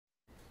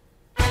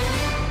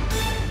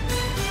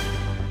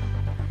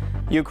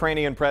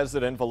Ukrainian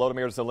President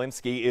Volodymyr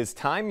Zelensky is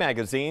Time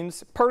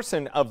Magazine's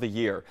Person of the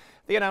Year.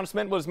 The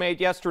announcement was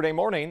made yesterday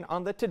morning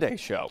on the Today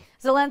Show.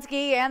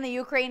 Zelensky and the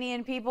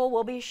Ukrainian people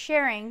will be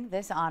sharing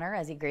this honor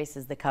as he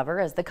graces the cover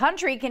as the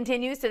country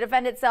continues to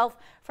defend itself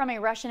from a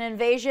Russian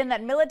invasion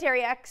that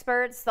military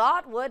experts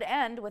thought would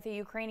end with a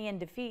Ukrainian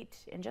defeat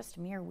in just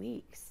mere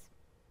weeks.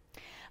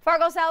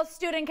 Fargo South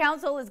Student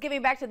Council is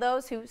giving back to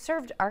those who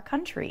served our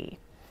country.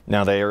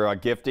 Now they are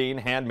gifting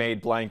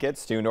handmade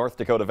blankets to North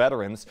Dakota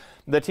veterans.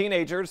 The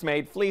teenagers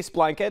made fleece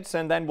blankets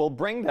and then will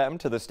bring them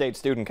to the State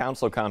Student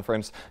Council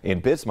Conference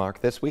in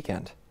Bismarck this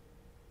weekend.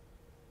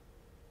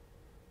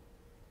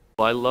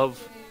 I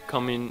love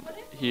coming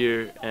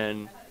here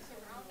and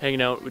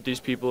hanging out with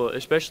these people,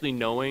 especially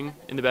knowing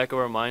in the back of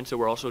our minds that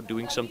we're also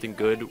doing something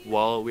good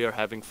while we are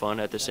having fun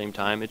at the same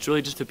time. It's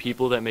really just the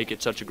people that make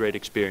it such a great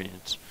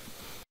experience.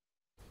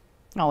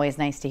 Always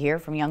nice to hear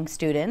from young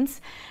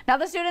students. Now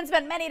the students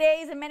spent many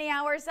days and many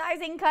hours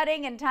sizing,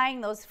 cutting, and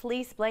tying those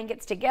fleece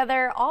blankets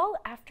together, all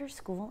after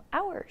school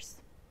hours.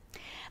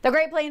 The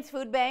Great Plains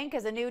Food Bank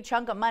has a new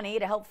chunk of money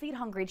to help feed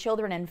hungry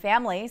children and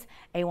families,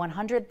 a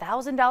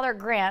 $100,000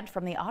 grant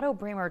from the Otto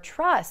Bremer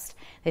Trust.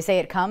 They say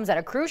it comes at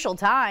a crucial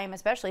time,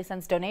 especially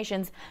since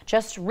donations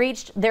just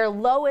reached their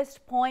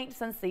lowest point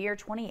since the year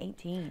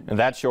 2018. And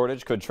that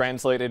shortage could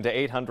translate into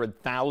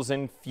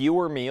 800,000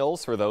 fewer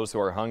meals for those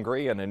who are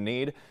hungry and in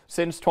need.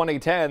 Since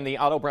 2010, the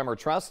Otto Bremer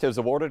Trust has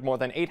awarded more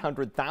than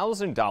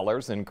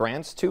 $800,000 in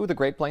grants to the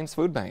Great Plains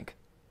Food Bank.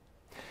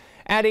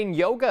 Adding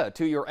yoga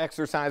to your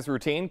exercise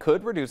routine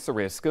could reduce the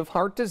risk of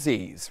heart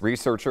disease.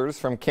 Researchers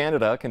from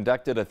Canada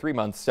conducted a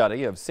 3-month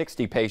study of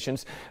 60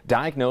 patients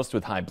diagnosed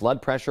with high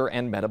blood pressure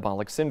and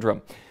metabolic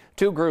syndrome.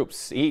 2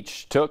 groups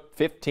each took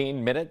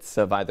 15 minutes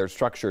of either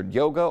structured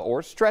yoga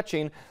or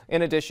stretching,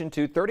 in addition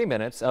to 30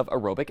 minutes of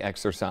aerobic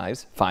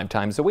exercise 5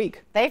 times a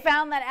week. They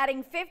found that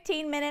adding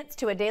 15 minutes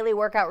to a daily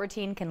workout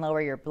routine can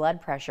lower your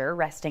blood pressure,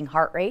 resting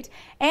heart rate,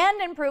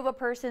 and improve a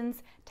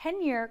person's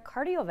 10-year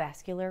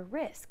cardiovascular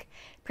risk.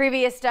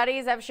 Previous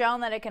studies have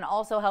shown that it can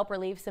also help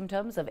relieve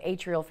symptoms of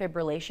atrial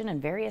fibrillation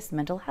and various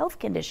mental health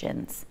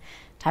conditions.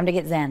 Time to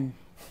get zen.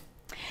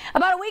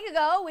 About a week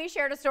ago, we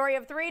shared a story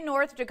of 3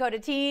 North Dakota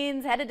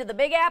teens headed to the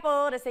Big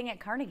Apple to sing at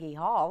Carnegie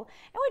Hall,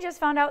 and we just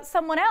found out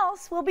someone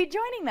else will be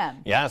joining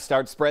them. Yeah,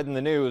 start spreading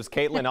the news.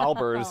 Caitlin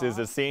Albers is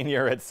a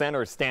senior at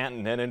Center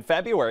Stanton, and in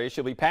February,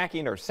 she'll be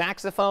packing her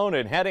saxophone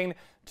and heading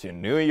to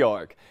New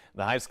York.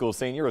 The high school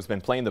senior has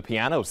been playing the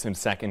piano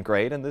since 2nd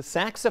grade and the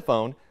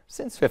saxophone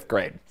since 5th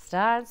grade.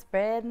 Start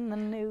spreading the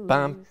news.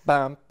 Bum,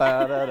 bum,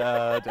 ba, da,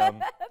 da, dum.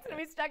 That's going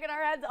to be stuck in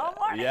our heads all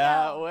morning.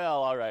 Yeah,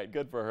 well, all right.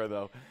 Good for her,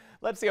 though.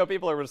 Let's see how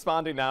people are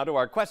responding now to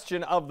our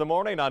question of the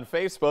morning on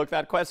Facebook.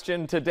 That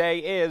question today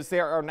is,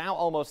 there are now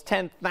almost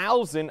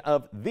 10,000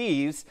 of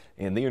these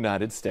in the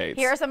United States.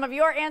 Here are some of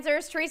your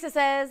answers. Teresa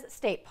says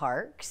state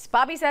parks.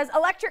 Bobby says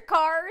electric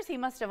cars. He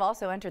must have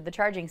also entered the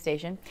charging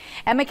station.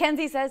 And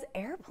Mackenzie says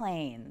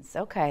airplanes.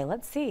 Okay,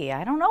 let's see.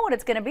 I don't know what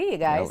it's going to be, you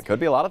guys. Well, it could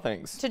be a lot of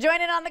things. To join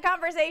in on the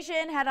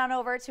conversation, head on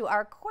over to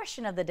our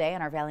question of the day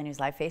on our Valley News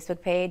Live Facebook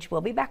page.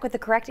 We'll be back with the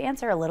correct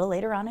answer a little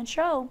later on in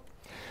show.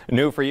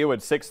 New for you at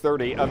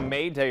 6:30, a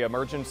Mayday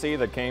emergency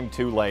that came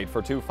too late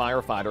for 2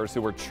 firefighters who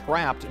were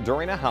trapped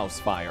during a house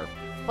fire.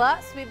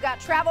 Plus, we've got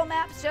travel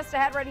maps just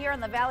ahead right here in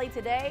the Valley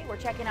today. We're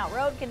checking out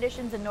road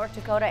conditions in North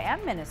Dakota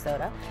and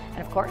Minnesota.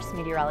 And of course,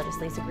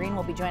 meteorologist Lisa Green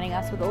will be joining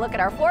us with a look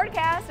at our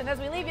forecast. And as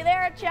we leave you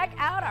there, check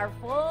out our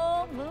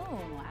full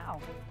moon.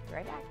 Wow. Be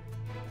right back.